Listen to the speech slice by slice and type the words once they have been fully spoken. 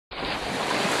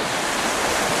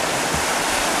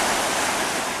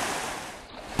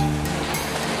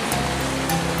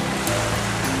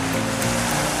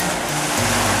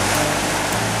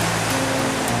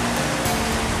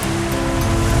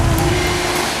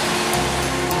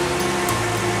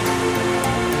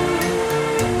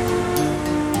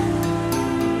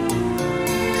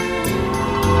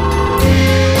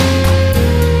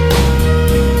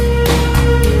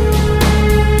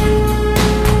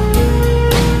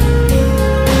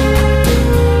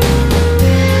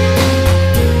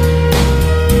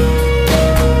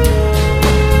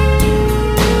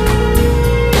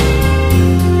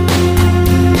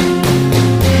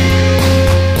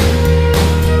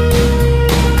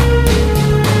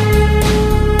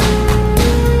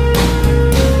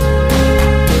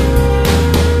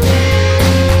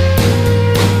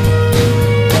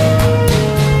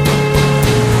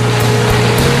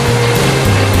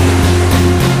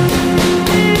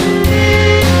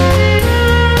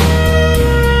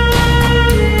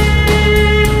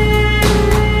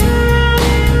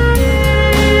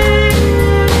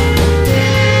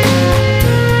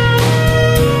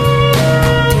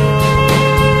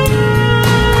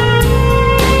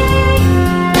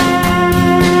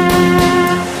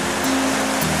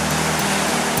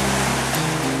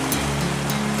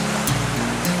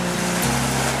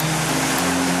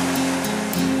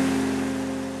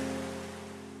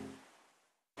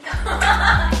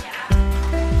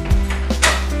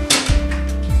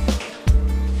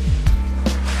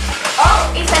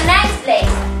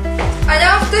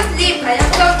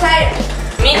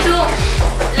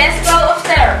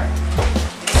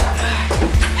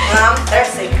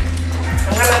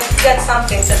get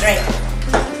something to drink.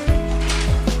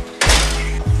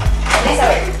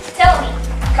 Elizabeth, tell me.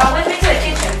 Come with me to the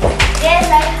kitchen. Yes,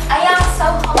 I am so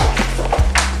hungry.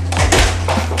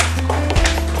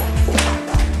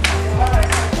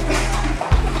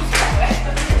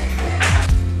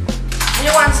 Do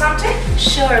you want something?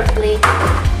 Sure, please.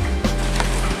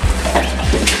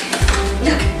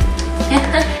 Look.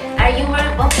 Are you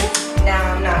wearing bucket? No,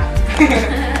 I'm not.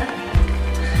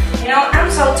 You know, I'm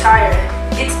so tired.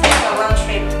 It's been a long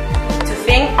trip. To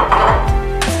think,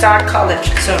 start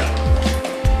college soon.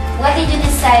 What did you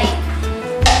decide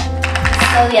to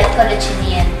study at college in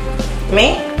the end?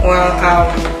 Me? Well,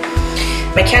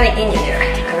 mechanic engineer.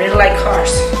 I really like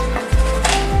cars.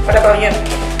 What about you?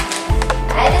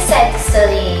 I decided to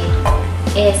study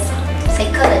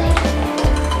psychology.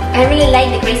 I really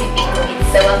like the crazy people. It's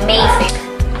so amazing.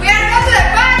 We are going to the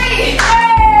party!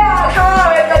 Yeah! Come on,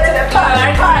 let's go to the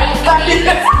party!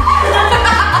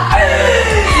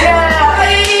 Yeah!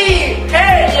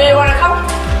 Hey, do you wanna come?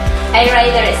 I'd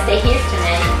rather stay here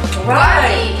tonight.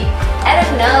 Why? I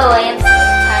don't know. I am so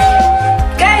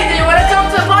tired. Gay, do you wanna come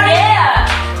to the party? Yeah!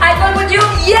 I go with you.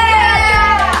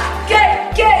 Yeah!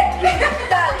 Gay, gay!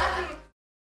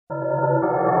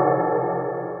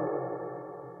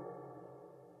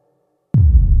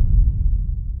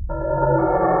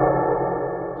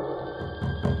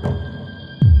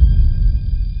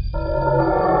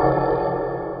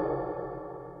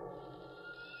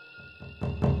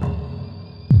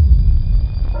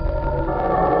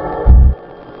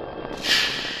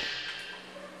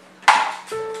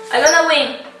 I'm gonna win.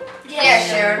 Yeah,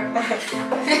 sure.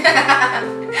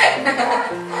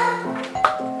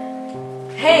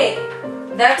 Hey,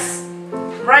 that's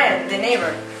Ryan, the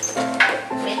neighbor.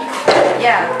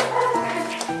 Yeah.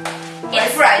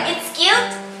 It's right. It's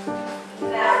cute.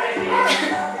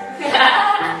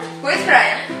 Who is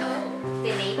Brian?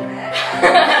 The neighbor.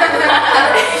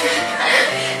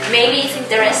 Maybe it's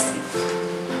interesting.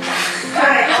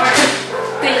 Hi, how are you?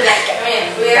 Do you like it?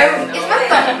 It's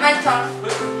my turn.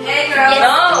 Hey, girl. Yes.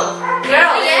 No,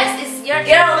 girl. Yes, it's your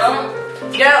Girl.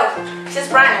 turn. Girl. This is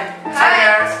Brian. Hi.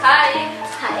 girls. Hi.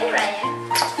 Hi, Ryan.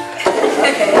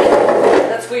 Okay.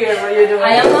 That's weird. What are you doing? I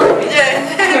am hungry.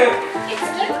 Yeah. It's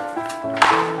cute.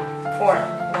 4.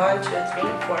 1, 2, 3,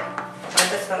 4. Oh,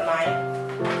 that's not mine.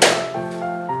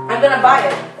 I'm gonna buy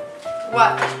it.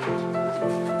 What?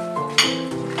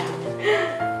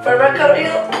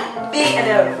 Ferrocarril B and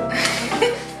O.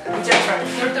 It's your turn.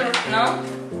 Your turn. No?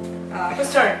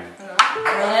 Whose turn? No.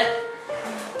 Alright.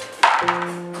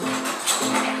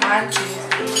 1, 2,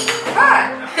 3. Hi.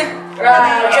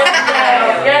 Right, you're in jail.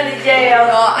 You're in the jail.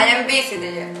 No, I am busy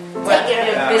today. Well, Take your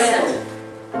you're busy.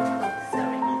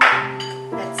 Sorry.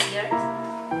 That's yours.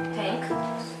 Thank.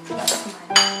 That's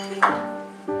mine.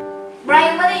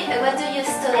 Brian, what do you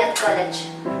study at college?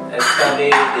 I study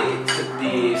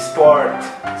the sports.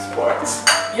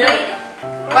 Yeah.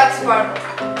 What sport?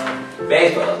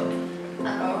 Baseball.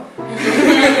 Oh.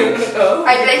 Oh. I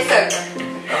play soccer.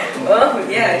 Oh,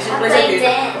 yeah, she I plays play it.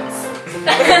 dance.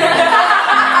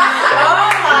 Oh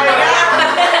my god.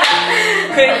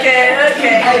 Okay.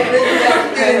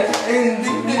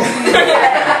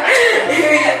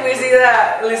 We see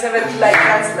that Elizabeth like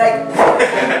has like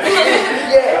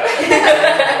yeah.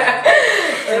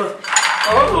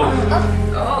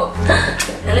 Oh.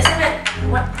 Elizabeth,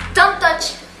 what? Don't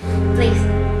touch, please.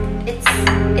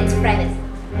 It's private.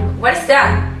 What is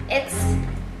that? It's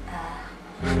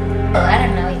I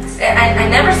don't know. I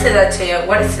never said that to you.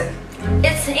 What is it?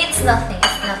 It's nothing.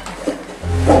 It's nothing.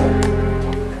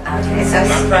 Okay, so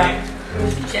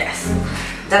yes,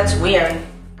 that's weird.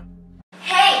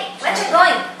 Hey, where you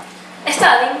going?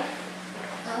 Studying.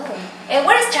 Oh. And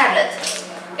where is Charlotte?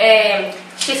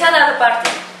 She's at the party.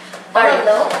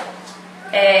 Hello.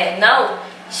 No,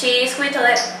 she's with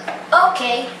Odette.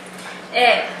 Okay.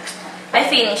 I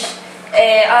finished.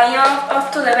 I am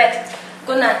off to the bed.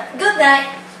 Good night. Good night.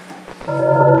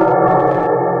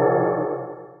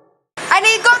 I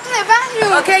need to go to the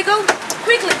bathroom. Okay, go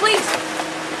quickly, please.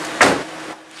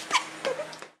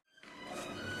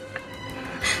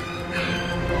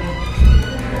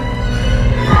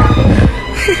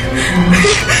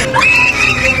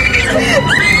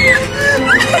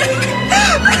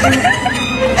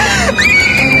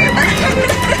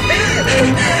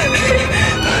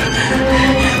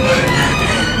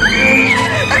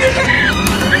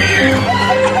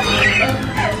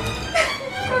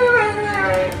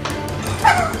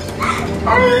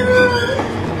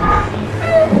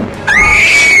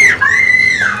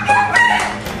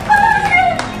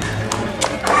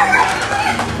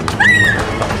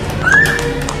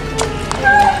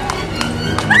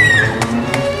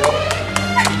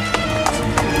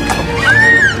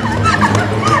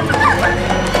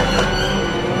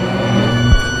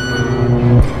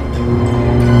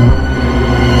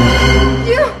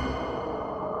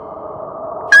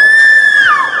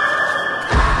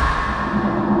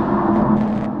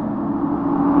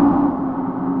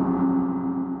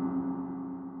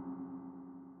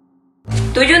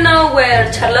 Do you know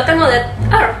where Charlotte and Odette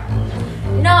are?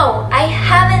 No, I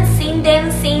haven't seen them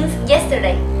since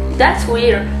yesterday. That's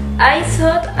weird. I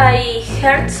thought I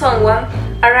heard someone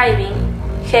arriving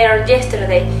here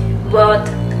yesterday, but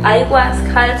I was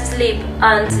half asleep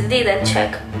and didn't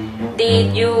check.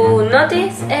 Did you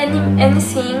notice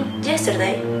anything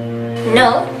yesterday?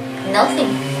 No,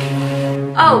 nothing.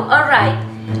 Oh, alright.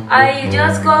 I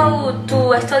just go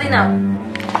to study now.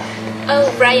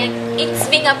 Oh, Brian, it's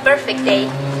been a perfect day.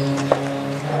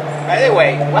 By the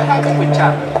way, what happened with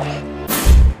Charlotte?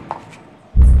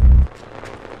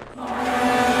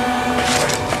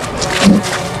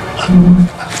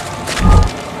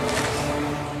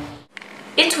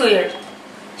 It's weird.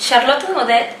 Charlotte and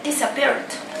Odette disappeared.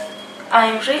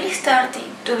 I'm really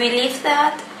starting to believe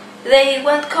that they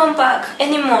won't come back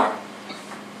anymore.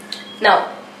 No.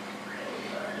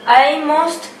 I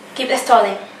must keep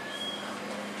studying.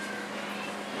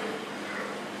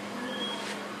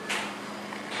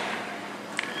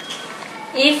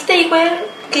 If they were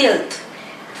killed,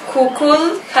 who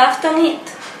could have done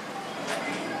it?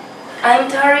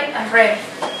 I'm very afraid.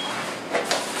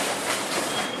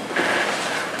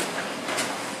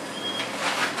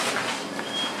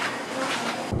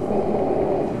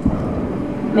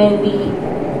 Maybe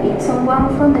it's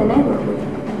someone from the neighborhood.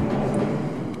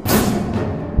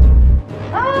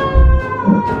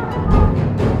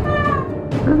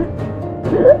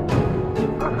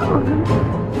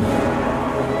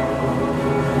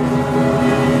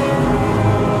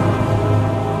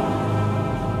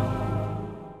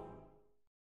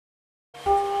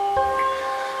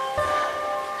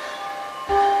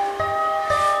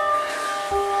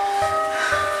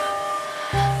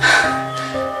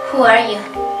 Who are you?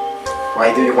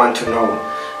 Why do you want to know?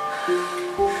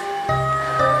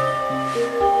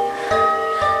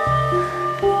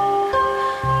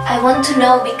 I want to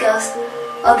know because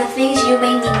of the things you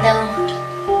made me know.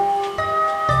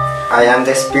 I am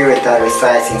the spirit that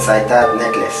resides inside that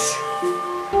necklace.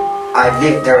 I've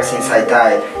lived there since I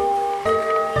died.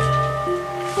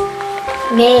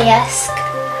 May I ask,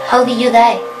 how did you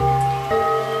die?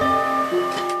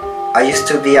 I used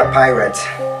to be a pirate.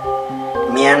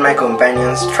 Me and my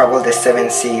companions traveled the 7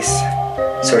 seas,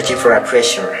 searching for a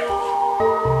treasure.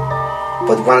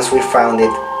 But once we found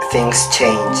it, things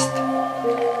changed.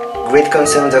 Greed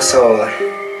consumed us all,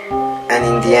 and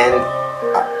in the end,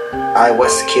 I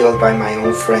was killed by my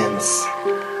own friends.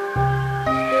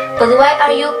 But why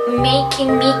are you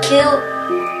making me kill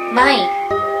mine?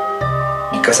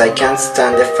 Because I can't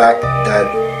stand the fact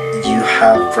that you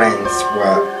have friends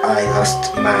while I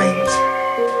lost mine.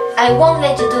 I won't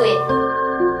let you do it.